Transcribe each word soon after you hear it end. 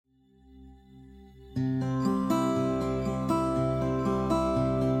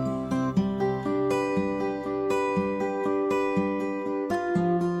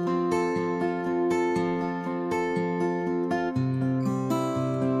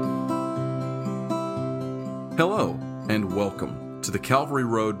Hello, and welcome to the Calvary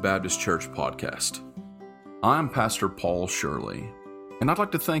Road Baptist Church podcast. I'm Pastor Paul Shirley, and I'd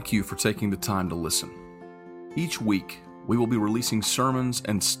like to thank you for taking the time to listen. Each week, we will be releasing sermons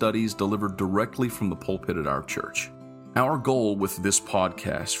and studies delivered directly from the pulpit at our church. Our goal with this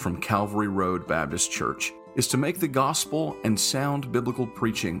podcast from Calvary Road Baptist Church is to make the gospel and sound biblical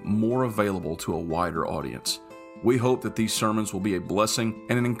preaching more available to a wider audience. We hope that these sermons will be a blessing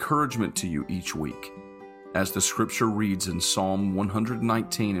and an encouragement to you each week. As the scripture reads in Psalm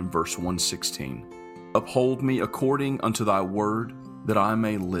 119 and verse 116, "Uphold me according unto thy word, that I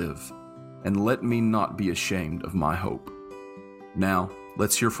may live, and let me not be ashamed of my hope." Now,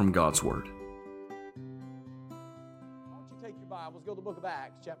 let's hear from God's word. Why don't you take your Bibles, go to the book of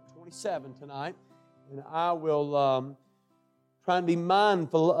Acts, chapter 27 tonight, and I will try and be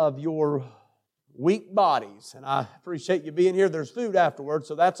mindful of your weak bodies. And I appreciate you being here. There's food afterwards,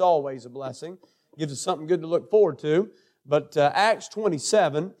 so that's always a blessing. Gives us something good to look forward to. But Acts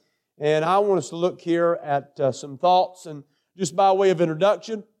 27, and I want us to look here at some thoughts, and just by way of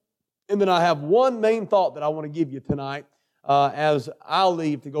introduction, and then I have one main thought that I want to give you tonight as I'll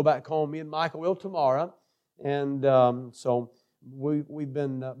leave to go back home. Me and Michael will tomorrow. And so we've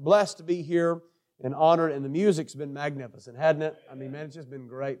been blessed to be here and honored, and the music's been magnificent, hadn't it? I mean, man, it's just been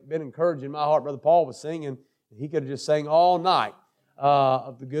great. Been encouraging my heart. Brother Paul was singing. He could have just sang all night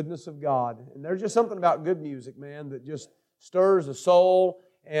of the goodness of God. And there's just something about good music, man, that just stirs the soul.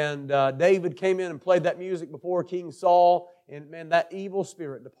 And David came in and played that music before King Saul, and man, that evil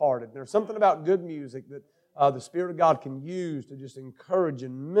spirit departed. And there's something about good music that the Spirit of God can use to just encourage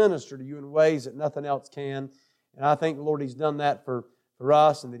and minister to you in ways that nothing else can. And I think, Lord, He's done that for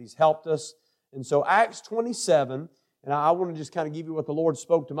us, and that He's helped us. And so Acts 27, and I want to just kind of give you what the Lord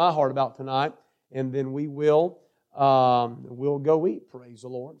spoke to my heart about tonight, and then we'll go eat, praise the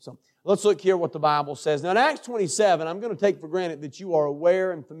Lord. So let's look here what the Bible says. Now in Acts 27, I'm going to take for granted that you are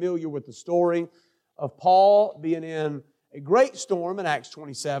aware and familiar with the story of Paul being in a great storm in Acts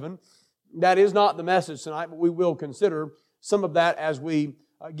 27. That is not the message tonight, but we will consider some of that as we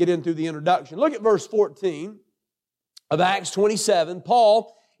get into the introduction. Look at verse 14 of Acts 27.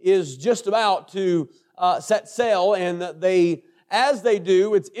 Paul is just about to set sail, and as they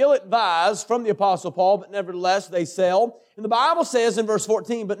do, it's ill-advised from the Apostle Paul, but nevertheless they sail. And the Bible says in verse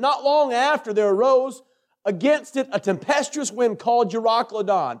 14, "But not long after there arose against it a tempestuous wind called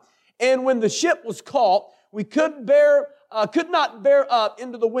Euroclydon. And when the ship was caught, we could not bear up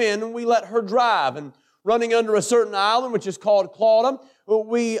into the wind, and we let her drive. And running under a certain island, which is called Clauda,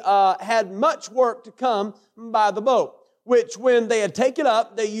 we had much work to come by the boat, which when they had taken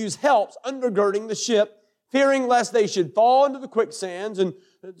up, they used helps undergirding the ship, fearing lest they should fall into the quicksands and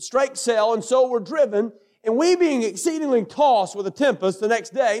strike sail, and so were driven. And we being exceedingly tossed with a tempest, the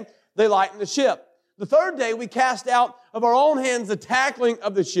next day they lightened the ship. The third day we cast out of our own hands the tackling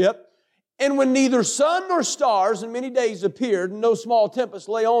of the ship. And when neither sun nor stars in many days appeared, and no small tempest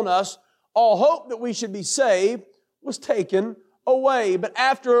lay on us, all hope that we should be saved was taken away. But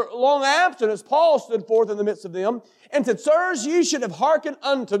after long abstinence, Paul stood forth in the midst of them and said, Sirs, ye should have hearkened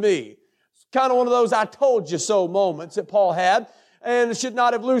unto me." It's kind of one of those I told you so moments that Paul had. "And should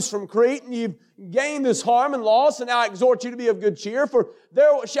not have loosed from Crete, and you've gained this harm and loss, and now I exhort you to be of good cheer, for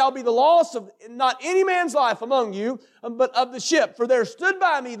there shall be the loss of not any man's life among you, but of the ship. For there stood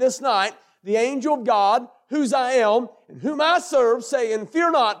by me this night the angel of God, whose I am, and whom I serve, saying,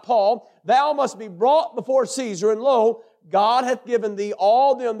 Fear not, Paul, thou must be brought before Caesar, and lo, God hath given thee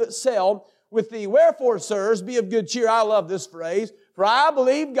all them that sail with thee. Wherefore, sirs, be of good cheer." I love this phrase. "For I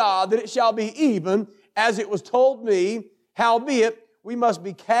believe God that it shall be even as it was told me. Howbeit, we must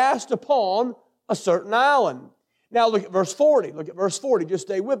be cast upon a certain island." Now look at verse 40. Look at verse 40. Just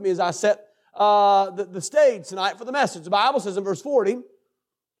stay with me as I set the stage tonight for the message. The Bible says in verse 40,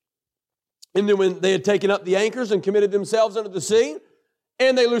 "And then when they had taken up the anchors and committed themselves unto the sea,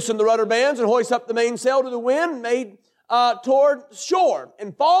 and they loosened the rudder bands and hoisted up the mainsail to the wind, made toward shore.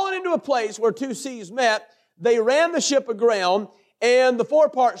 And falling into a place where two seas met, they ran the ship aground, and the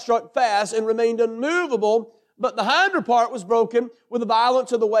forepart struck fast and remained unmovable, but the hinder part was broken with the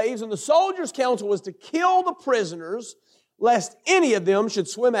violence of the waves. And the soldiers' counsel was to kill the prisoners, lest any of them should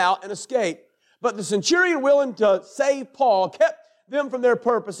swim out and escape. But the centurion, willing to save Paul, kept them from their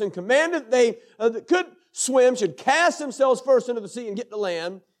purpose, and commanded they that could swim should cast themselves first into the sea and get to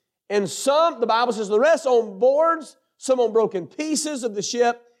land. And some," the Bible says, "the rest on boards, some on broken pieces of the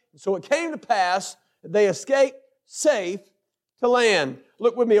ship. And so it came to pass that they escaped safe to land."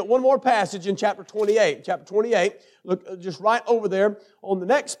 Look with me at one more passage in chapter 28. Chapter 28, look just right over there on the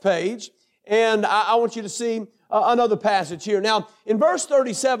next page. And I want you to see another passage here. Now, in verse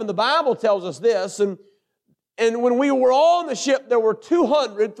 37, the Bible tells us this, and And when we were on the ship, there were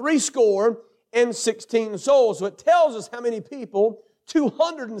 216 souls. So it tells us how many people,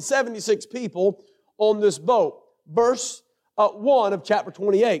 276 people on this boat. Verse 1 of chapter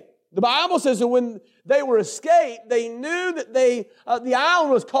 28. The Bible says that when they were escaped, they knew that the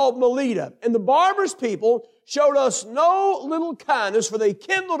island was called Melita. And the barbarous people showed us no little kindness, for they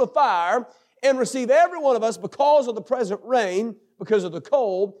kindled a fire and received every one of us because of the present rain, because of the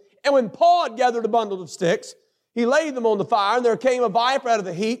cold. And when Paul had gathered a bundle of sticks, he laid them on the fire, and there came a viper out of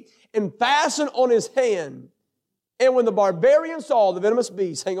the heat and fastened on his hand. And when the barbarians saw the venomous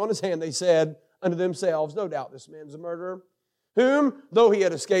beast hang on his hand, they said unto themselves, no doubt this man's a murderer, whom, though he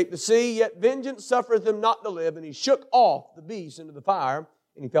had escaped the sea, yet vengeance suffereth him not to live. And he shook off the beast into the fire,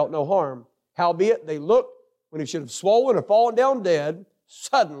 and he felt no harm. Howbeit they looked when he should have swollen or fallen down dead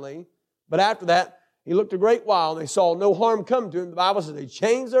suddenly. But after that, he looked a great while, and they saw no harm come to him. The Bible says they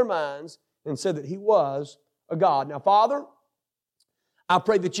changed their minds and said that he was a god. Now, Father, I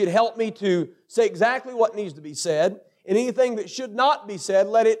pray that you'd help me to say exactly what needs to be said, and anything that should not be said,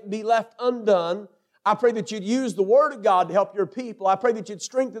 let it be left undone. I pray that you'd use the Word of God to help your people. I pray that you'd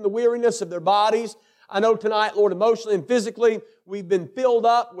strengthen the weariness of their bodies. I know tonight, Lord, emotionally and physically, we've been filled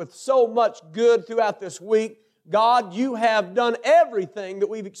up with so much good throughout this week. God, you have done everything that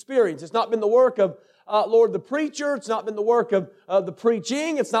we've experienced. It's not been the work of, Lord, the preacher. It's not been the work of the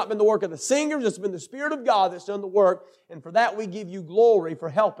preaching. It's not been the work of the singers. It's been the Spirit of God that's done the work. And for that, we give you glory for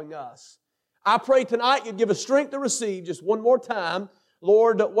helping us. I pray tonight you'd give us strength to receive just one more time,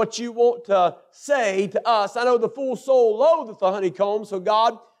 Lord, what you want to say to us. I know the full soul loatheth the honeycomb, so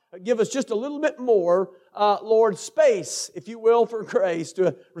God, give us just a little bit more, Lord, space, if you will, for grace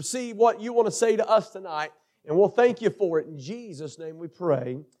to receive what you want to say to us tonight. And we'll thank you for it. In Jesus' name we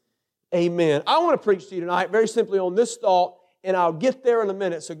pray. Amen. I want to preach to you tonight very simply on this thought, and I'll get there in a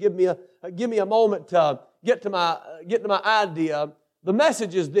minute. So give me a moment to get to my idea. The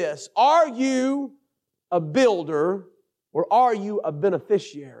message is this: are you a builder or are you a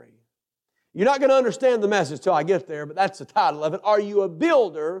beneficiary? You're not going to understand the message till I get there, but that's the title of it. Are you a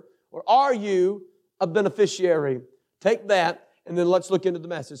builder or are you a beneficiary? Take that, and then let's look into the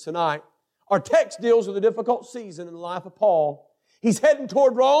message tonight. Our text deals with a difficult season in the life of Paul. He's heading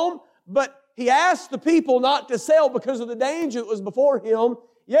toward Rome, but he asked the people not to sail because of the danger that was before him,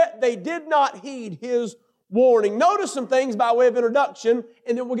 yet they did not heed his warning. Notice some things by way of introduction,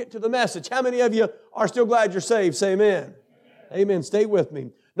 and then we'll get to the message. How many of you are still glad you're saved? Say amen. Amen. Stay with me.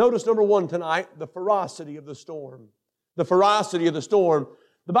 Notice number one tonight, the ferocity of the storm. The ferocity of the storm.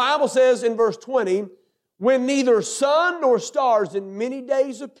 The Bible says in verse 20, when neither sun nor stars in many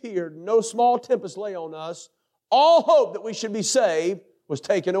days appeared, no small tempest lay on us, all hope that we should be saved was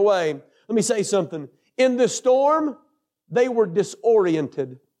taken away. Let me say something. In this storm, they were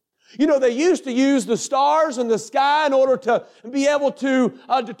disoriented. You know, they used to use the stars in the sky in order to be able to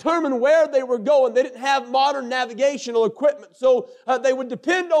determine where they were going. They didn't have modern navigational equipment, so they would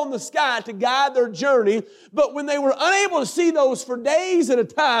depend on the sky to guide their journey. But when they were unable to see those for days at a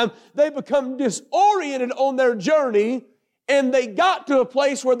time, they become disoriented on their journey, and they got to a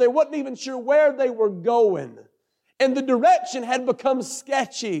place where they wasn't even sure where they were going. And the direction had become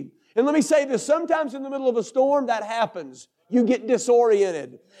sketchy. And let me say this, sometimes in the middle of a storm, that happens. You get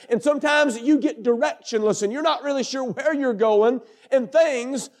disoriented. And sometimes you get directionless and you're not really sure where you're going, and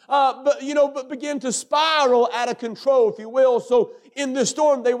things but begin to spiral out of control, if you will. So in this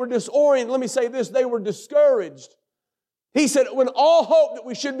storm, they were disoriented. Let me say this, they were discouraged. He said, when all hope that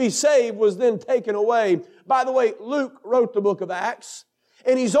we should be saved was then taken away. By the way, Luke wrote the book of Acts,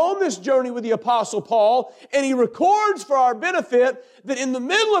 and he's on this journey with the Apostle Paul, and he records for our benefit that in the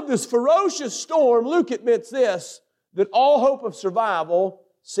middle of this ferocious storm, Luke admits this, that all hope of survival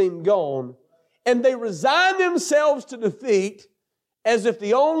seemed gone. And they resigned themselves to defeat as if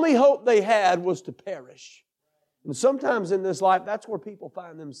the only hope they had was to perish. And sometimes in this life, that's where people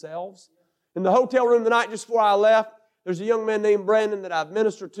find themselves. In the hotel room the night just before I left, there's a young man named Brandon that I've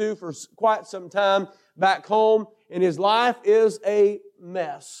ministered to for quite some time back home, and his life is a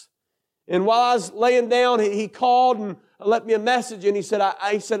mess. And while I was laying down, he called and left me a message, and he said,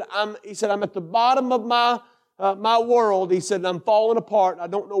 I'm at the bottom of my world. He said, I'm falling apart. I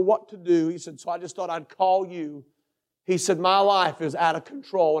don't know what to do. He said, so I just thought I'd call you. He said, my life is out of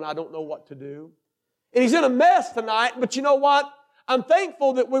control and I don't know what to do. And he's in a mess tonight, but you know what? I'm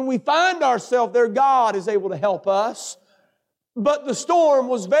thankful that when we find ourselves there, God is able to help us. But the storm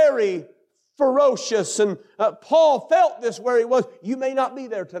was very ferocious, and Paul felt this where he was. You may not be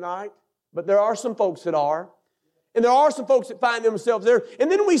there tonight, but there are some folks that are. And there are some folks that find themselves there.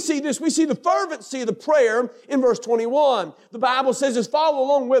 And then we see this. We see the fervency of the prayer in verse 21. The Bible says, just follow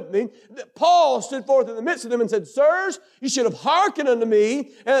along with me, that Paul stood forth in the midst of them and said, Sirs, you should have hearkened unto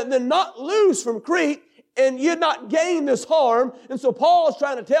me and then not loose from Crete, and you had not gained this harm. And so Paul is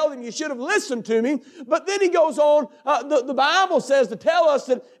trying to tell them, you should have listened to me. But then he goes on, the Bible says to tell us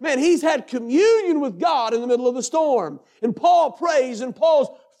that, man, he's had communion with God in the middle of the storm. And Paul prays, and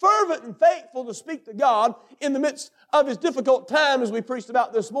Paul's fervent and faithful to speak to God in the midst of his difficult time, as we preached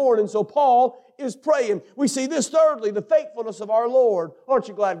about this morning. So Paul is praying. We see this thirdly, the faithfulness of our Lord. Aren't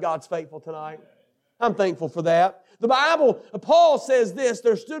you glad God's faithful tonight? I'm thankful for that. The Bible, Paul says this,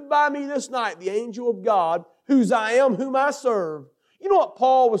 there stood by me this night the angel of God, whose I am, whom I serve. You know what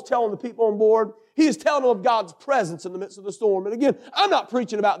Paul was telling the people on board? He is telling them of God's presence in the midst of the storm. And again, I'm not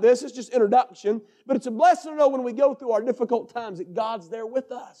preaching about this. It's just introduction. But it's a blessing to know when we go through our difficult times that God's there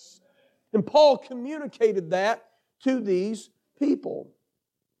with us. And Paul communicated that to these people.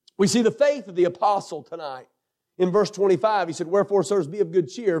 We see the faith of the apostle tonight. In verse 25, he said, Wherefore, sirs, be of good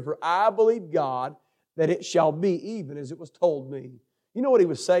cheer, for I believe God that it shall be even as it was told me. You know what he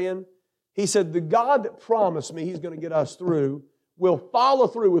was saying? He said, the God that promised me He's going to get us through will follow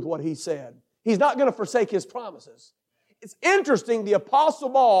through with what He said. He's not going to forsake His promises. It's interesting, the Apostle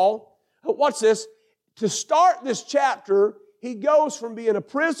Paul, watch this, to start this chapter, he goes from being a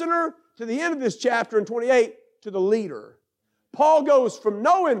prisoner to the end of this chapter in 28 to the leader. Paul goes from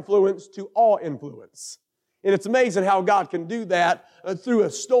no influence to all influence. And it's amazing how God can do that through a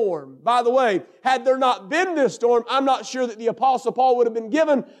storm. By the way, had there not been this storm, I'm not sure that the Apostle Paul would have been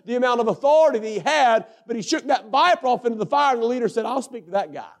given the amount of authority that he had, but he shook that viper off into the fire, and the leader said, I'll speak to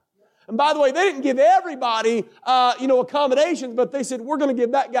that guy. And by the way, they didn't give everybody, accommodations, but they said, we're going to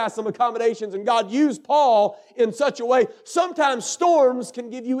give that guy some accommodations. And God used Paul in such a way. Sometimes storms can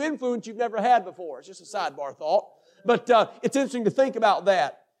give you influence you've never had before. It's just a sidebar thought. But it's interesting to think about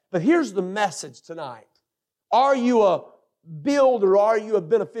that. But here's the message tonight. Are you a builder? Are you a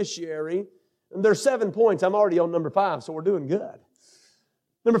beneficiary? And there's 7 points. I'm already on number 5, so we're doing good.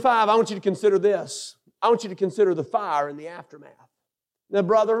 Number 5, I want you to consider this. I want you to consider the fire in the aftermath. Now,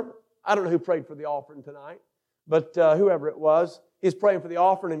 brother, I don't know who prayed for the offering tonight, but whoever it was, he's praying for the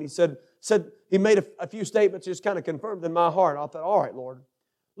offering, and he said he made a few statements just kind of confirmed in my heart. I thought, all right, Lord.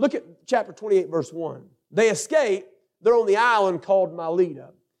 Look at chapter 28, verse 1. They escaped. They're on the island called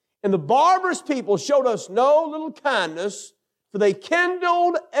Melita. And the barbarous people showed us no little kindness, for they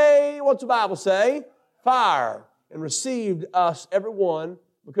kindled what's the Bible say? Fire, and received us, every one,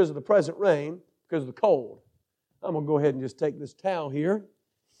 because of the present rain, because of the cold. I'm going to go ahead and just take this towel here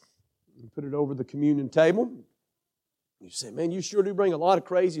and put it over the communion table. You say, man, you sure do bring a lot of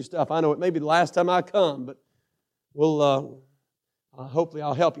crazy stuff. I know it may be the last time I come, but hopefully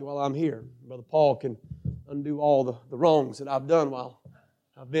I'll help you while I'm here. Brother Paul can undo all the wrongs that I've done while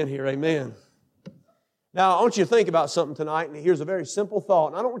I've been here. Amen. Now, I want you to think about something tonight, and here's a very simple thought,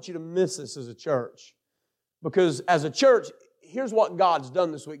 and I don't want you to miss this as a church. Because as a church, here's what God's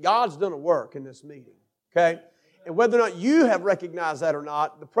done this week. God's done a work in this meeting, okay? And whether or not you have recognized that or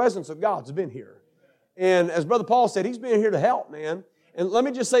not, the presence of God's been here. And as Brother Paul said, He's been here to help, man. And let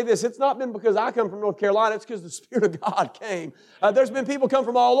me just say this, it's not been because I come from North Carolina, it's because the Spirit of God came. There's been people come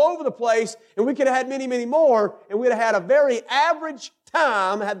from all over the place, and we could have had many, many more, and we'd have had a very average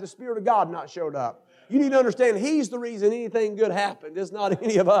time had the Spirit of God not showed up. You need to understand, He's the reason anything good happened. It's not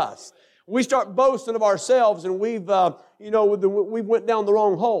any of us. We start boasting of ourselves, and we've went down the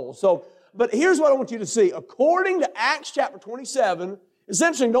wrong hole. But here's what I want you to see. According to Acts chapter 27, it's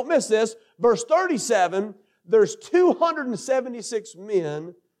interesting, don't miss this, verse 37, there's 276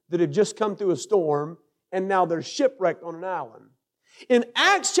 men that have just come through a storm, and now they're shipwrecked on an island. In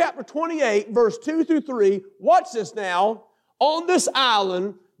Acts chapter 28, verse 2 through 3, watch this now. On this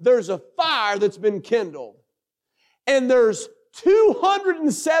island, there's a fire that's been kindled. And there's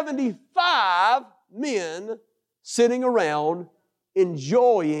 275 men sitting around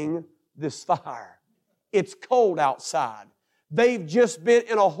enjoying this fire. It's cold outside. They've just been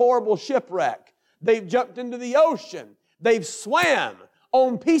in a horrible shipwreck. They've jumped into the ocean. They've swam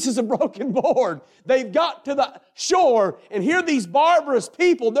on pieces of broken board. They've got to the shore, and here these barbarous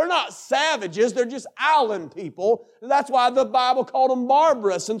people, they're not savages, they're just island people. That's why the Bible called them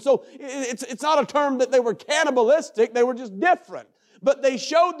barbarous. And so it's not a term that they were cannibalistic, they were just different. But they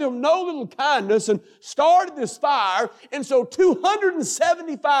showed them no little kindness and started this fire, and so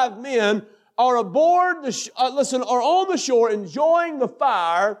 275 men are aboard are on the shore enjoying the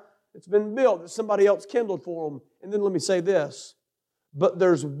fire that's been built, that somebody else kindled for them. And then let me say this. But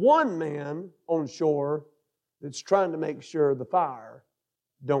there's one man on shore that's trying to make sure the fire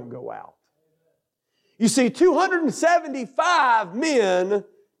don't go out. You see, 275 men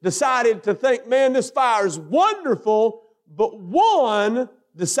decided to think, man, this fire is wonderful, but one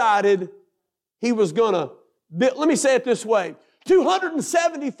decided he was going to build. Let me say it this way.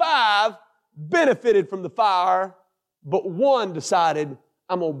 275 benefited from the fire, but one decided,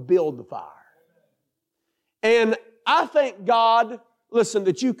 I'm going to build the fire. And I thank God, listen,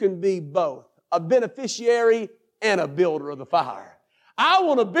 that you can be both, a beneficiary and a builder of the fire. I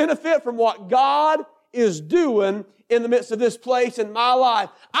want to benefit from what God is doing in the midst of this place in my life.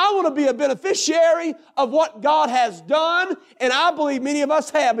 I want to be a beneficiary of what God has done, and I believe many of us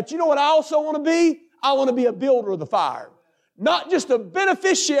have. But you know what I also want to be? I want to be a builder of the fire. Not just a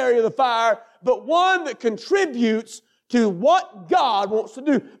beneficiary of the fire, but one that contributes to what God wants to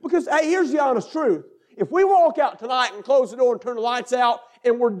do. Because, hey, here's the honest truth. If we walk out tonight and close the door and turn the lights out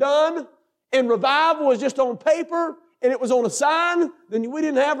and we're done, and revival was just on paper and it was on a sign, then we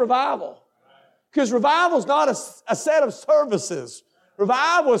didn't have revival. Because revival is not a set of services.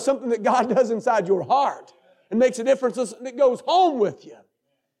 Revival is something that God does inside your heart and makes a difference and it goes home with you.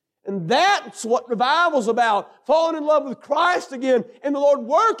 And that's what revival's about. Falling in love with Christ again and the Lord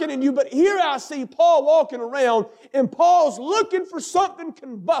working in you. But here I see Paul walking around and Paul's looking for something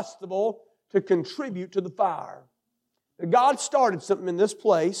combustible to contribute to the fire. God started something in this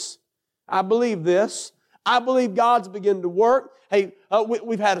place. I believe this. I believe God's begun to work. Hey,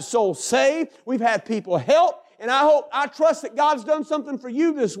 we've had a soul saved. We've had people help. And I trust that God's done something for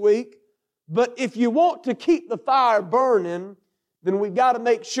you this week. But if you want to keep the fire burning, then we've got to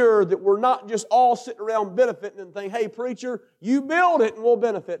make sure that we're not just all sitting around benefiting and think, hey, preacher, you build it and we'll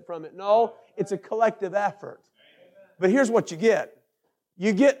benefit from it. No, it's a collective effort. But here's what you get.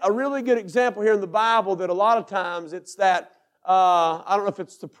 You get a really good example here in the Bible that a lot of times it's that, I don't know if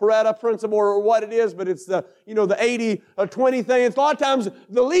it's the Pareto principle or what it is, but it's the 80-20 thing. It's a lot of times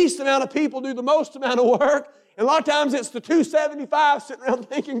the least amount of people do the most amount of work. And a lot of times it's the 275 sitting around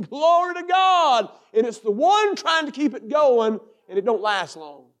thinking, glory to God. And it's the one trying to keep it going, and it don't last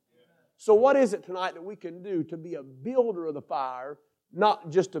long. So what is it tonight that we can do to be a builder of the fire,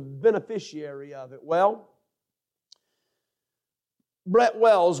 not just a beneficiary of it? Well, Brett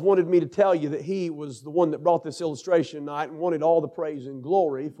Wells wanted me to tell you that he was the one that brought this illustration tonight and wanted all the praise and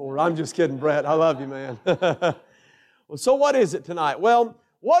glory for it. I'm just kidding, Brett. I love you, man. Well, so what is it tonight? Well,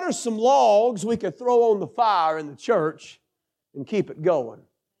 what are some logs we could throw on the fire in the church and keep it going?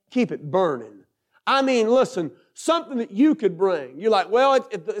 Keep it burning. I mean, listen, something that you could bring. You're like, well,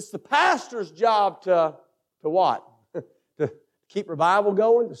 it's the pastor's job to what? To keep revival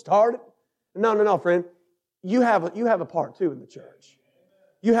going, to start it? No, friend. You have a part too in the church.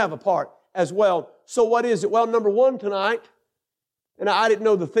 You have a part as well. So what is it? Well, number one tonight, and I didn't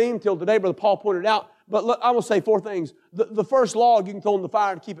know the theme till today, Brother Paul pointed out, but look, I'm going to say four things. The first log you can throw in the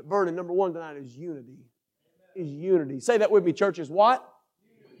fire to keep it burning, number one tonight is unity. Is unity. Say that with me, church, is what?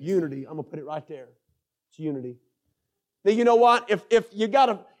 Unity. I'm going to put it right there. It's unity. Now, you know what? If you've got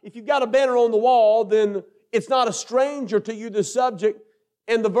a banner on the wall, then it's not a stranger to you, this subject.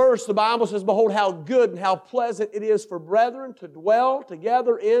 In the verse, the Bible says, behold how good and how pleasant it is for brethren to dwell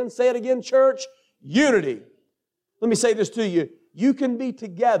together in, say it again, church, unity. Let me say this to you. You can be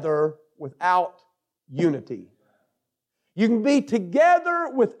together without unity. You can be together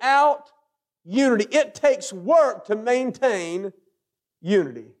without unity. It takes work to maintain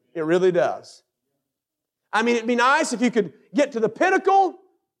unity. It really does. I mean, it'd be nice if you could get to the pinnacle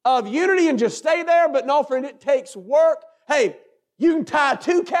of unity and just stay there, but no, friend, it takes work. Hey, you can tie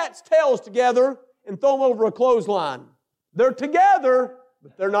two cats' tails together and throw them over a clothesline. They're together,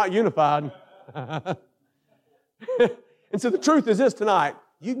 but they're not unified. And so the truth is this tonight.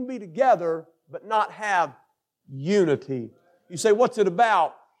 You can be together, but not have unity. You say, what's it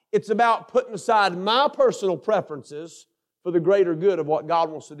about? It's about putting aside my personal preferences for the greater good of what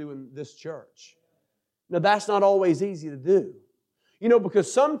God wants to do in this church. Now, that's not always easy to do. You know,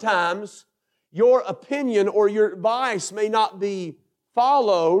 because sometimes your opinion or your advice may not be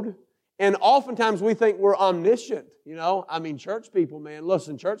followed, and oftentimes we think we're omniscient. You know, I mean, church people, man,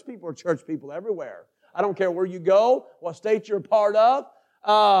 listen, church people are church people everywhere. I don't care where you go, what state you're a part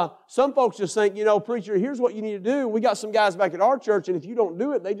of. Some folks just think, you know, preacher, here's what you need to do. We got some guys back at our church, and if you don't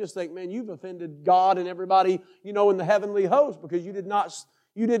do it, they just think, man, you've offended God and everybody, you know, in the heavenly host because you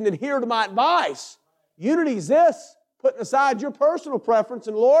didn't adhere to my advice. Unity is this, putting aside your personal preference,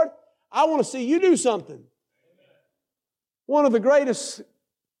 and Lord, I want to see you do something. One of the greatest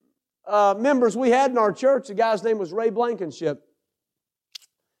members we had in our church, the guy's name was Ray Blankenship.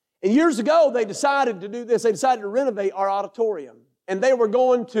 And years ago, they decided to do this. They decided to renovate our auditorium. And they were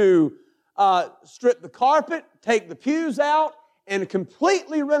going to strip the carpet, take the pews out, and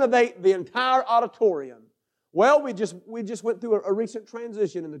completely renovate the entire auditorium. Well, we just went through a recent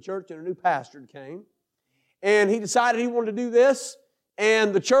transition in the church, and a new pastor came. And he decided he wanted to do this.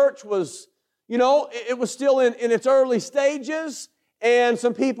 And the church was, it was still in its early stages. And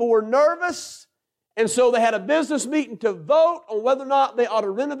some people were nervous. And so they had a business meeting to vote on whether or not they ought to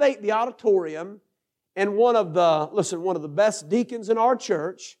renovate the auditorium. And one of the best deacons in our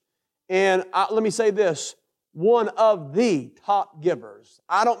church, and let me say this, one of the top givers.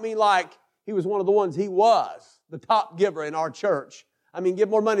 I don't mean like he was one of the ones, he was the top giver in our church. I mean, give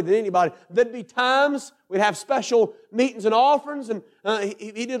more money than anybody. There'd be times we'd have special meetings and offerings, and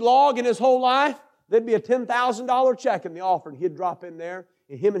he did log in his whole life. There'd be a $10,000 check in the offering. He'd drop in there,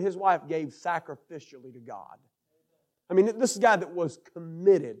 and him and his wife gave sacrificially to God. I mean, this is a guy that was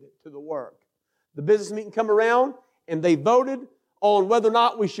committed to the work. The business meeting come around, and they voted on whether or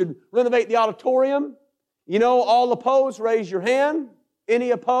not we should renovate the auditorium. All opposed, raise your hand.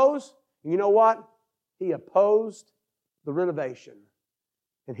 Any opposed? And you know what? He opposed the renovation.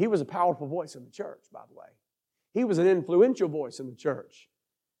 And he was a powerful voice in the church, by the way. He was an influential voice in the church.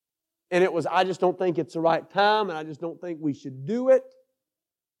 And it was, I just don't think it's the right time, and I just don't think we should do it.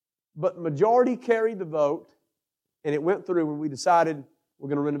 But the majority carried the vote, and it went through when we decided we're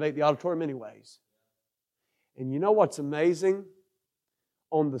going to renovate the auditorium anyways. And you know what's amazing?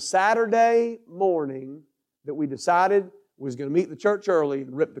 On the Saturday morning that we decided we was going to meet the church early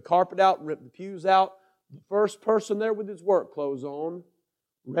and rip the carpet out and rip the pews out, the first person there with his work clothes on,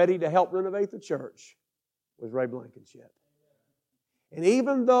 ready to help renovate the church, was Ray Blankenship. And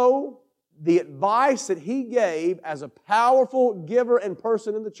even though the advice that he gave as a powerful giver and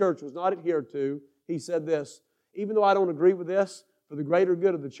person in the church was not adhered to, he said this, even though I don't agree with this, for the greater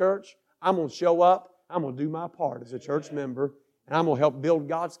good of the church, I'm going to show up, I'm going to do my part as a church member, and I'm going to help build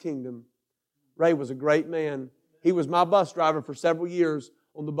God's kingdom. Ray was a great man. He was my bus driver for several years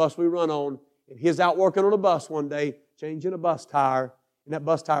on the bus we run on. And he was out working on a bus one day, changing a bus tire, and that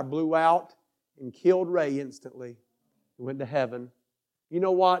bus tire blew out and killed Ray instantly. He went to heaven. You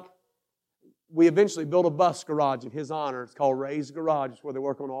know what? We eventually built a bus garage in his honor. It's called Ray's Garage. It's where they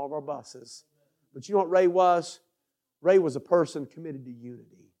work on all of our buses. But you know what Ray was? Ray was a person committed to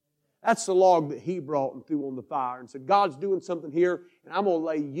unity. That's the log that he brought and threw on the fire and said, God's doing something here, and I'm going to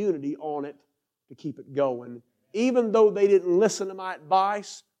lay unity on it to keep it going. Even though they didn't listen to my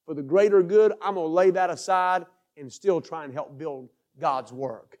advice, for the greater good, I'm going to lay that aside and still try and help build God's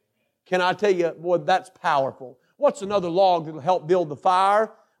work. Can I tell you, boy, that's powerful. What's another log that will help build the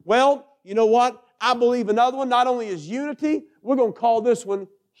fire? Well, you know what? I believe another one not only is unity, we're going to call this one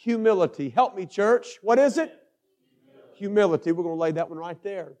humility. Help me, church. What is it? Humility. We're going to lay that one right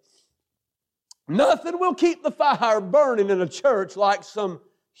there. Nothing will keep the fire burning in a church like some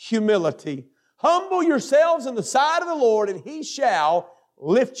humility. Humble yourselves in the sight of the Lord, and He shall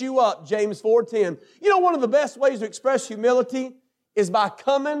lift you up. James 4:10. You know, one of the best ways to express humility is by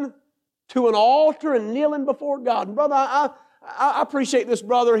coming to an altar and kneeling before God. And brother, I appreciate this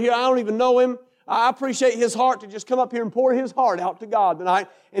brother here. I don't even know him. I appreciate his heart to just come up here and pour his heart out to God tonight.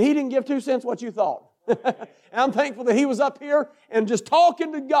 And he didn't give 2 cents what you thought. And I'm thankful that he was up here and just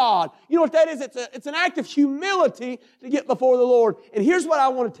talking to God. You know what that is? It's an act of humility to get before the Lord. And here's what I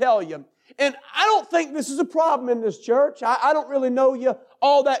want to tell you. And I don't think this is a problem in this church. I don't really know you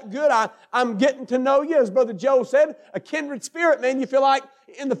all that good. I'm getting to know you, as Brother Joe said, a kindred spirit, man. You feel like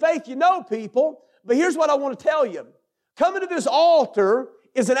in the faith you know people. But here's what I want to tell you. Coming to this altar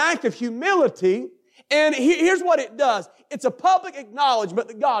is an act of humility. And here's what it does. It's a public acknowledgement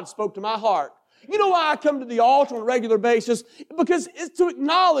that God spoke to my heart. You know why I come to the altar on a regular basis? Because it's to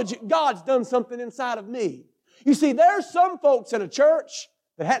acknowledge that God's done something inside of me. You see, there's some folks in a church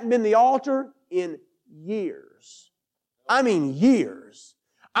that hadn't been to the altar in years. I mean years.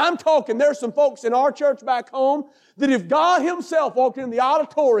 I'm talking, there's some folks in our church back home that if God Himself walked in the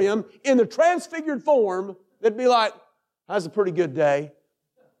auditorium in the transfigured form, they'd be like, that's a pretty good day.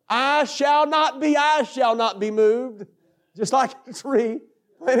 I shall not be moved. Just like a tree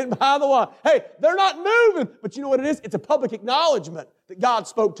planted by the water. Hey, they're not moving. But you know what it is? It's a public acknowledgement that God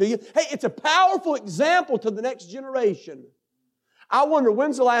spoke to you. Hey, it's a powerful example to the next generation. I wonder,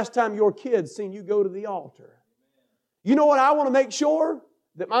 when's the last time your kids seen you go to the altar? You know what I want to make sure?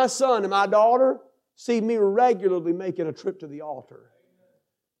 That my son and my daughter see me regularly making a trip to the altar.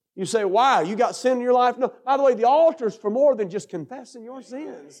 You say, why? You got sin in your life? No. By the way, the altar is for more than just confessing your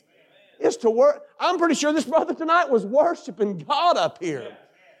sins. It's to work. I'm pretty sure this brother tonight was worshiping God up here.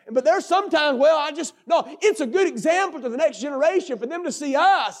 But there's sometimes, it's a good example to the next generation for them to see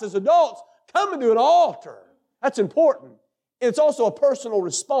us as adults coming to an altar. That's important. It's also a personal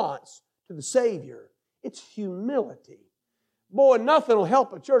response to the Savior. It's humility. Boy, nothing will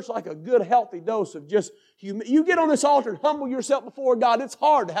help a church like a good, healthy dose of just you get on this altar and humble yourself before God. It's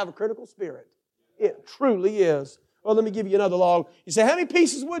hard to have a critical spirit. It truly is. Well, let me give you another log. You say, how many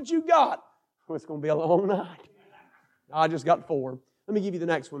pieces wood you got? Well, it's going to be a long night. I just got 4. Let me give you the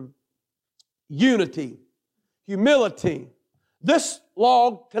next one. Unity, humility. This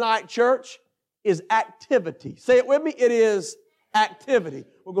log tonight, church, is activity. Say it with me. It is activity.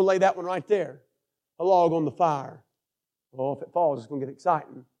 We're going to lay that one right there. A log on the fire. Oh, if it falls, it's going to get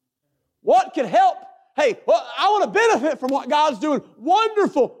exciting. What could help? Hey, well, I want to benefit from what God's doing.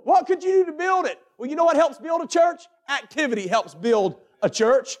 Wonderful. What could you do to build it? Well, you know what helps build a church? Activity helps build a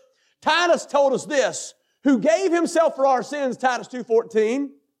church. Titus told us this, who gave himself for our sins, Titus 2:14,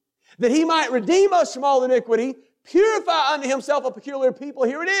 that he might redeem us from all iniquity, purify unto himself a peculiar people.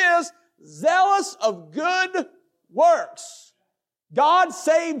 Here it is, zealous of good works. God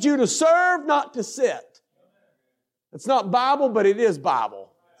saved you to serve, not to sit. It's not Bible, but it is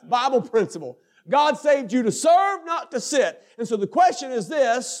Bible. It's Bible principle. God saved you to serve, not to sit. And so the question is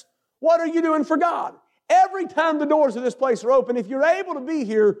this, what are you doing for God? Every time the doors of this place are open, if you're able to be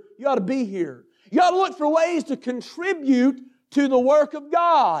here, you ought to be here. You ought to look for ways to contribute to the work of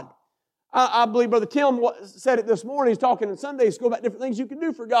God. I believe Brother Tim said it this morning. He's talking in Sunday school about different things you can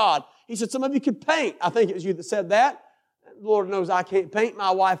do for God. He said some of you could paint. I think it was you that said that. The Lord knows I can't paint.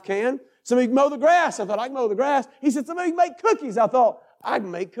 My wife can. Some of you can mow the grass. I thought, I can mow the grass. He said some of you can make cookies. I thought, I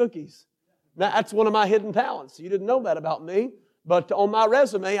can make cookies. Now, that's one of my hidden talents. You didn't know that about me. But on my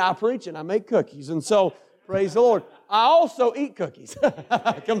resume, I preach and I make cookies. And so, praise the Lord. I also eat cookies. Can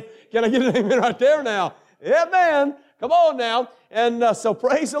I get an amen right there now? Yeah, man. Come on now. And so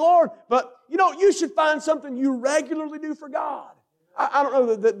praise the Lord. But, you know, you should find something you regularly do for God. I don't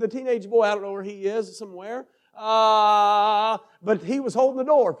know, the teenage boy, I don't know where he is, somewhere. But he was holding the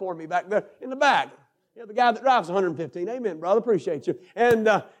door for me back there in the back. Yeah, the guy that drives 115. Amen, brother. Appreciate you.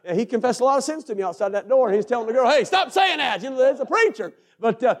 And he confessed a lot of sins to me outside that door. And he's telling the girl, hey, stop saying that. You know, there's a preacher.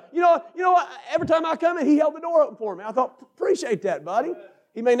 But, you know what? Every time I come in, he held the door open for me. I thought, appreciate that, buddy.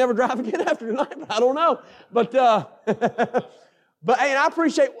 He may never drive again after tonight, but I don't know. But, but hey, and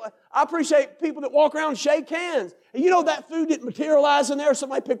I appreciate people that walk around and shake hands. And you know that food didn't materialize in there.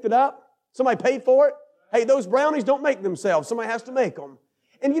 Somebody picked it up. Somebody paid for it. Hey, those brownies don't make themselves. Somebody has to make them.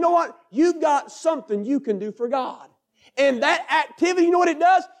 And you know what? You've got something you can do for God. And that activity, you know what it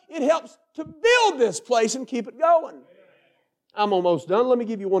does? It helps to build this place and keep it going. I'm almost done. Let me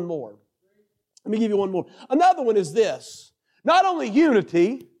give you one more. Another one is this. Not only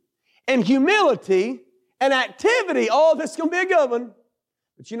unity and humility and activity, oh, this is going to be a good one.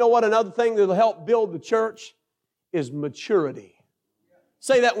 But you know what? Another thing that will help build the church is maturity.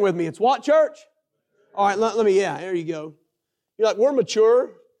 Say that with me. It's what, church? All right, let me, there you go. You're like, we're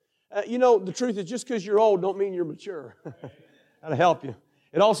mature. You know, the truth is just because you're old don't mean you're mature. That'll help you.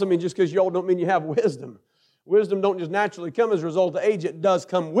 It also means just because you're old don't mean you have wisdom. Wisdom don't just naturally come as a result of age. It does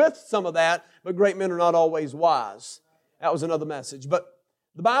come with some of that, but great men are not always wise. That was another message. But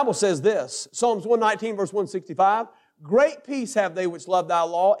the Bible says this, Psalms 119, verse 165, great peace have they which love thy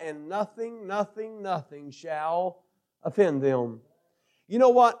law, and nothing shall offend them. You know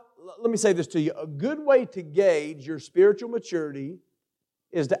what? Let me say this to you. A good way to gauge your spiritual maturity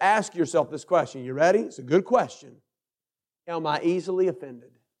is to ask yourself this question. You ready? It's a good question. Am I easily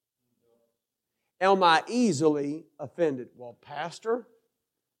offended? Am I easily offended? Well, Pastor,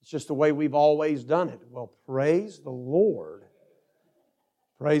 it's just the way we've always done it. Well, praise the Lord.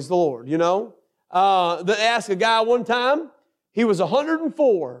 Praise the Lord. You know, they asked a guy one time, he was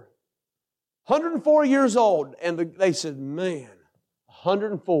 104 years old, and they said, man,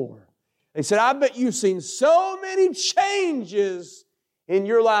 104. They said, I bet you've seen so many changes in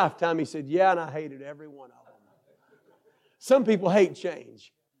your lifetime. He said, yeah, and I hated every one of them. Some people hate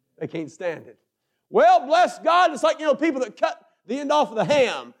change. They can't stand it. Well, bless God, it's like, you know, people that cut the end off of the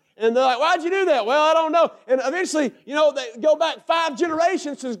ham. And they're like, why'd you do that? Well, I don't know. And eventually, you know, they go back 5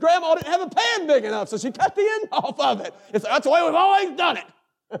 generations since Grandma didn't have a pan big enough, so she cut the end off of it. It's like, that's the way we've always done it.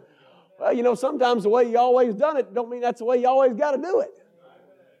 Well, you know, sometimes the way you always done it don't mean that's the way you always got to do it.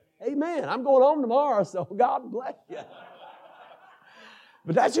 Amen. I'm going home tomorrow, so God bless you.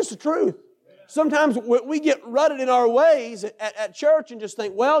 But that's just the truth. Sometimes we get rutted in our ways at church and just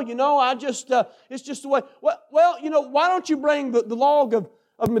think, well, you know, it's just the way. Well, you know, why don't you bring the log of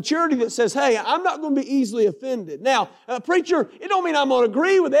maturity that says, hey, I'm not going to be easily offended. Now, preacher, it don't mean I'm going to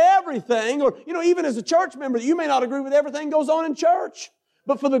agree with everything, or, you know, even as a church member, you may not agree with everything that goes on in church.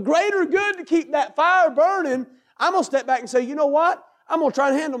 But for the greater good to keep that fire burning, I'm going to step back and say, you know what? I'm going to try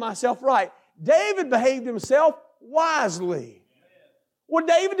and handle myself right. David behaved himself wisely. Well,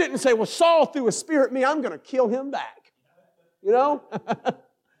 David didn't say, well, Saul threw a spear at me, I'm going to kill him back. You know?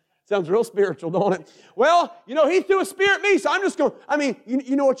 Sounds real spiritual, don't it? Well, he threw a spear at me, so I'm just going,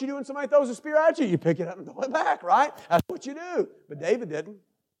 you know what you do when somebody throws a spear at you? You pick it up and throw it back, right? That's what you do. But David didn't.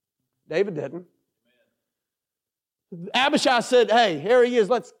 David didn't. Abishai said, hey, here he is,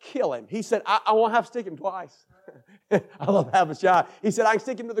 let's kill him. He said, I won't have to stick him twice. I love Abishai. He said, I can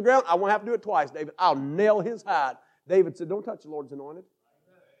stick him to the ground. I won't have to do it twice, David. I'll nail his hide. David said, don't touch the Lord's anointed.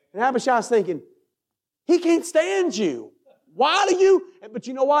 And Abishai's thinking, he can't stand you. Why do you? But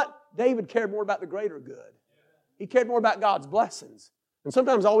you know what? David cared more about the greater good. He cared more about God's blessings. And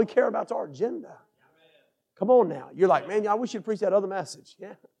sometimes all we care about is our agenda. Come on now. You're like, man, I wish you'd preach that other message.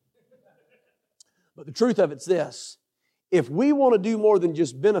 Yeah. But the truth of it's this. If we want to do more than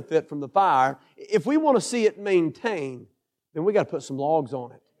just benefit from the fire, if we want to see it maintained, then we got to put some logs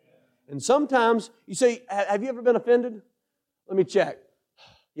on it. And sometimes, you say, have you ever been offended? Let me check.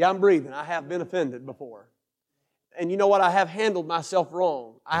 Yeah, I'm breathing. I have been offended before. And you know what? I have handled myself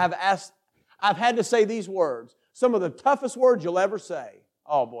wrong. I've had to say these words. Some of the toughest words you'll ever say.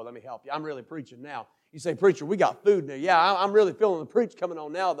 Oh boy, let me help you. I'm really preaching now. You say, preacher, we got food now. Yeah, I'm really feeling the preach coming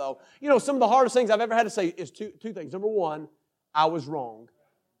on now, though. Some of the hardest things I've ever had to say is two things. Number one, I was wrong.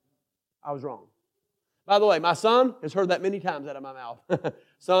 I was wrong. By the way, my son has heard that many times out of my mouth.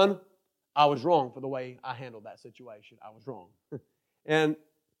 Son, I was wrong for the way I handled that situation. I was wrong. And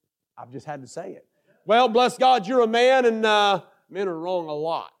I've just had to say it. Well, bless God, you're a man, and men are wrong a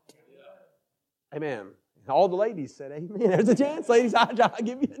lot. Amen. All the ladies said, amen. There's a chance, ladies. I'll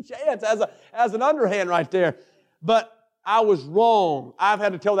give you a chance as an underhand right there. But I was wrong. I've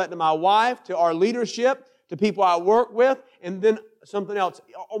had to tell that to my wife, to our leadership, to people I work with, and then something else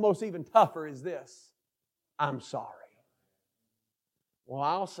almost even tougher is this. I'm sorry. Well,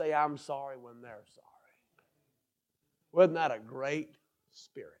 I'll say I'm sorry when they're sorry. Wasn't that a great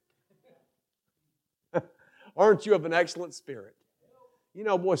spirit? Aren't you of an excellent spirit?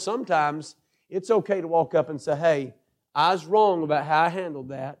 Boy, sometimes it's okay to walk up and say, hey, I was wrong about how I handled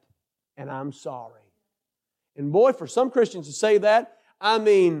that, and I'm sorry. And boy, for some Christians to say that,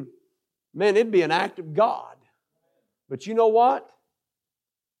 man, it'd be an act of God. But you know what?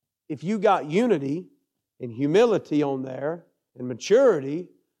 If you got unity and humility on there and maturity,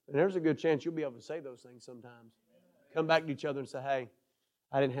 then there's a good chance you'll be able to say those things sometimes. Come back to each other and say, hey,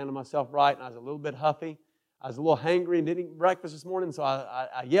 I didn't handle myself right, and I was a little bit huffy. I was a little hangry and didn't eat breakfast this morning, so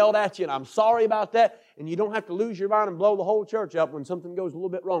I yelled at you, and I'm sorry about that. And you don't have to lose your mind and blow the whole church up when something goes a little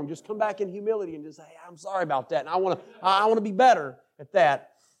bit wrong. Just come back in humility and just say, hey, I'm sorry about that, and I want to be better at that.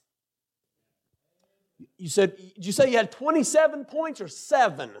 Did you say you had 27 points or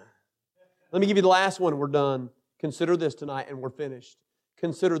 7? Let me give you the last one, and we're done. Consider this tonight, and we're finished.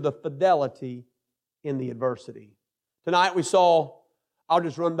 Consider the fidelity in the adversity. Tonight we saw, I'll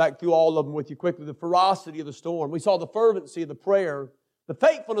just run back through all of them with you quickly. The ferocity of the storm. We saw the fervency of the prayer, the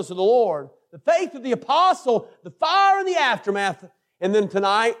faithfulness of the Lord, the faith of the apostle, the fire in the aftermath. And then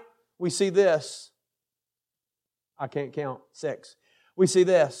tonight, we see this. I can't count. 6. We see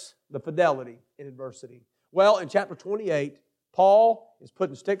this, the fidelity in adversity. Well, in chapter 28, Paul is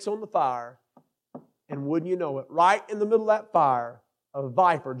putting sticks on the fire, and wouldn't you know it, right in the middle of that fire, a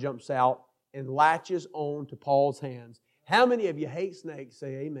viper jumps out and latches on to Paul's hands. How many of you hate snakes?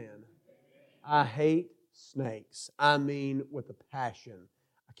 Say amen. I hate snakes. I mean with a passion.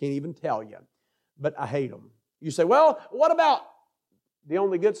 I can't even tell you, but I hate them. You say, well, what about the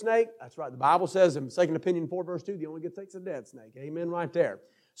only good snake? That's right. The Bible says in 2 Opinion 4 verse 2, the only good snake's a dead snake. Amen right there.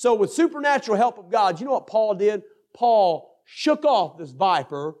 So with supernatural help of God, you know what Paul did? Paul shook off this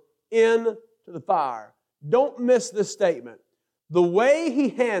viper into the fire. Don't miss this statement. The way he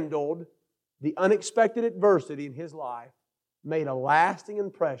handled the unexpected adversity in his life made a lasting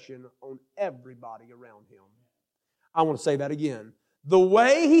impression on everybody around him. I want to say that again. The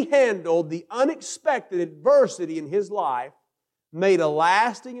way he handled the unexpected adversity in his life made a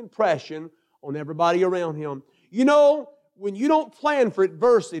lasting impression on everybody around him. You know, when you don't plan for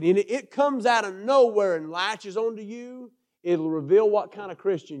adversity and it comes out of nowhere and latches onto you, it'll reveal what kind of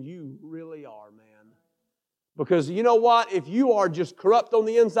Christian you really are, man. Because you know what? If you are just corrupt on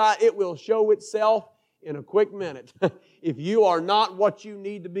the inside, it will show itself in a quick minute. If you are not what you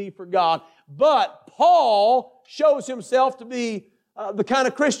need to be for God. But Paul shows himself to be the kind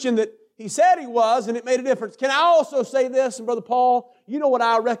of Christian that he said he was, and it made a difference. Can I also say this, and Brother Paul, you know what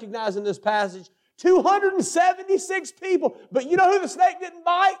I recognize in this passage? 276 people. But you know who the snake didn't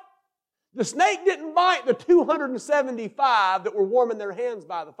bite? The snake didn't bite the 275 that were warming their hands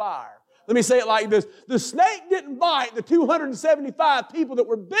by the fire. Let me say it like this. The snake didn't bite the 275 people that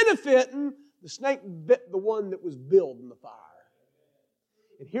were benefiting. The snake bit the one that was building the fire.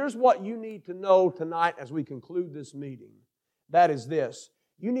 And here's what you need to know tonight as we conclude this meeting. that is this.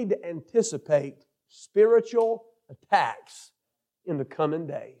 You need to anticipate spiritual attacks in the coming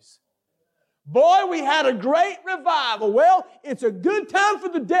days. Boy, we had a great revival. Well, it's a good time for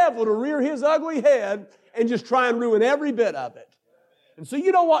the devil to rear his ugly head and just try and ruin every bit of it. And so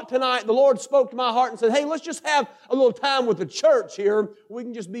you know what, tonight the Lord spoke to my heart and said, hey, let's just have a little time with the church here. We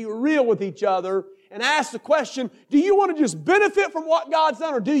can just be real with each other and ask the question, do you want to just benefit from what God's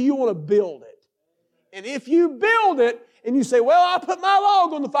done, or do you want to build it? And if you build it and you say, well, I put my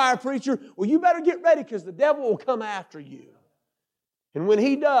log on the fire, preacher, well, you better get ready because the devil will come after you. And when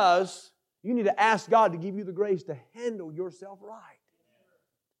he does, you need to ask God to give you the grace to handle yourself right.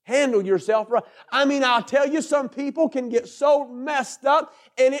 Handle yourself right. I mean, I'll tell you, some people can get so messed up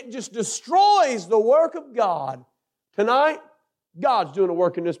and it just destroys the work of God. Tonight, God's doing a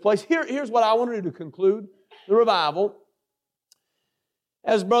work in this place. Here's what I want to do to conclude the revival.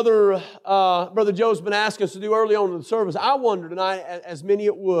 As Brother Joe's been asking us to do early on in the service, I wonder tonight, as many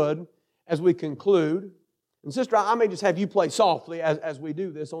it would, as we conclude, and Sister, I may just have you play softly as we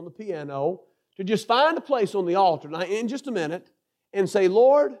do this on the piano, to just find a place on the altar tonight in just a minute and say,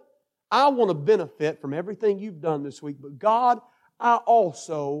 Lord, I want to benefit from everything you've done this week, but God, I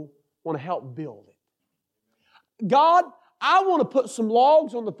also want to help build it. God, I want to put some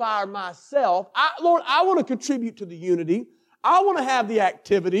logs on the fire myself. Lord, I want to contribute to the unity. I want to have the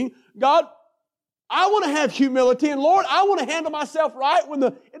activity. God, I want to have humility. And Lord, I want to handle myself right when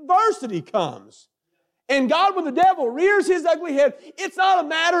the adversity comes. And God, when the devil rears his ugly head, it's not a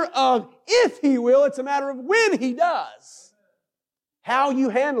matter of if he will, it's a matter of when he does. How you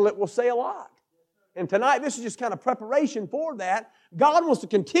handle it will say a lot. And tonight, this is just kind of preparation for that. God wants to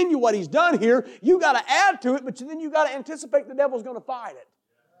continue what He's done here. You got to add to it, but then you got to anticipate the devil's going to fight it.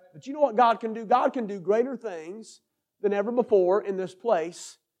 But you know what God can do? God can do greater things than ever before in this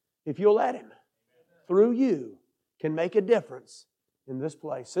place if you'll let Him. Through you can make a difference in this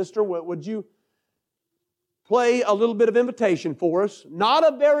place. Sister, would you play a little bit of invitation for us? Not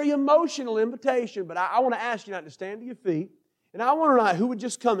a very emotional invitation, but I want to ask you now to stand to your feet. And I wonder tonight who would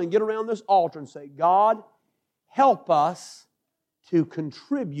just come and get around this altar and say, God, help us to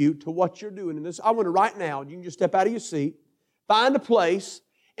contribute to what you're doing in this. I want to right now, you can just step out of your seat, find a place,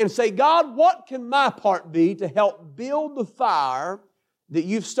 and say, God, what can my part be to help build the fire that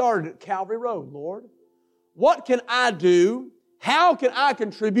you've started at Calvary Road, Lord? What can I do? How can I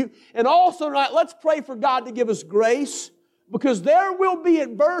contribute? And also tonight, let's pray for God to give us grace, because there will be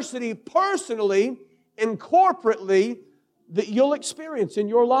adversity personally and corporately that you'll experience in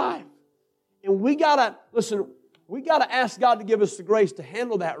your life. And we got to ask God to give us the grace to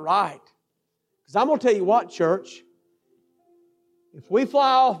handle that right. Because I'm going to tell you what, church, if we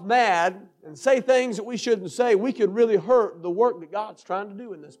fly off mad and say things that we shouldn't say, we could really hurt the work that God's trying to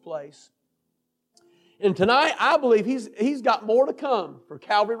do in this place. And tonight, I believe He's got more to come for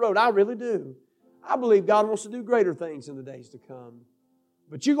Calvary Road. I really do. I believe God wants to do greater things in the days to come.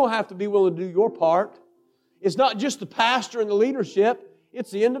 But you're going to have to be willing to do your part. It's not just the pastor and the leadership. It's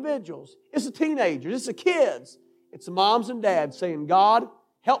the individuals. It's the teenagers. It's the kids. It's the moms and dads saying, God,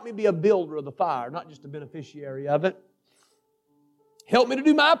 help me be a builder of the fire, not just a beneficiary of it. Help me to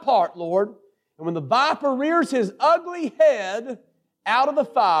do my part, Lord. And when the viper rears his ugly head out of the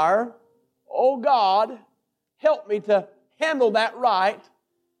fire, oh God, help me to handle that right,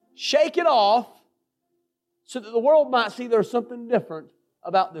 shake it off, so that the world might see there's something different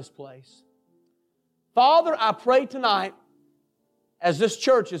about this place. Father, I pray tonight, as this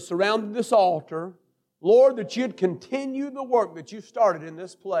church has surrounded this altar, Lord, that you'd continue the work that you've started in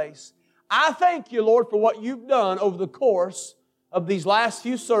this place. I thank you, Lord, for what you've done over the course of these last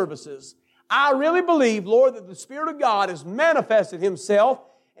few services. I really believe, Lord, that the Spirit of God has manifested Himself.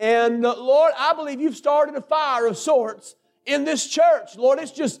 And, Lord, I believe you've started a fire of sorts in this church. Lord,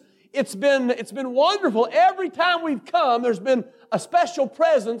 it's been wonderful. Every time we've come, there's been a special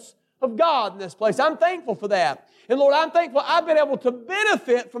presence of God in this place. I'm thankful for that. And Lord, I'm thankful I've been able to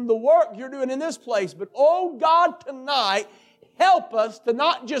benefit from the work you're doing in this place. But oh God, tonight, help us to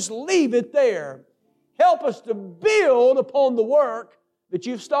not just leave it there. Help us to build upon the work that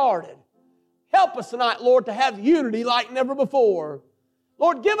you've started. Help us tonight, Lord, to have unity like never before.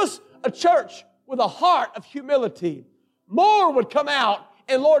 Lord, give us a church with a heart of humility. More would come out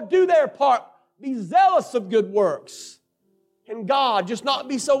and, Lord, do their part. Be zealous of good works. And God, just not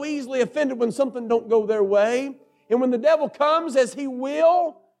be so easily offended when something don't go their way. And when the devil comes, as he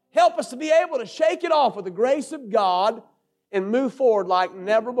will, help us to be able to shake it off with the grace of God and move forward like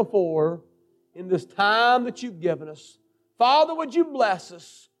never before in this time that you've given us. Father, would you bless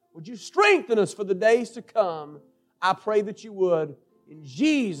us? Would you strengthen us for the days to come? I pray that you would. In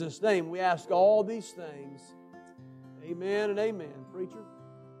Jesus' name we ask all these things. Amen and amen. Preacher.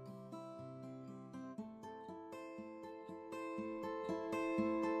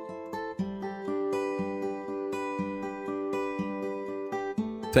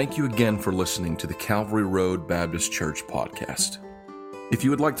 Thank you again for listening to the Calvary Road Baptist Church podcast. If you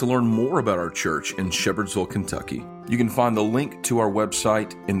would like to learn more about our church in Shepherdsville, Kentucky, you can find the link to our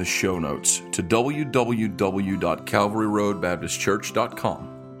website in the show notes to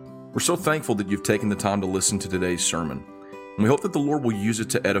www.calvaryroadbaptistchurch.com. We're so thankful that you've taken the time to listen to today's sermon, and we hope that the Lord will use it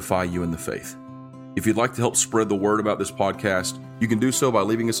to edify you in the faith. If you'd like to help spread the word about this podcast, you can do so by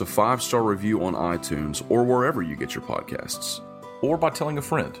leaving us a 5-star review on iTunes or wherever you get your podcasts, or by telling a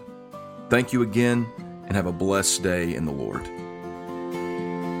friend. Thank you again, and have a blessed day in the Lord.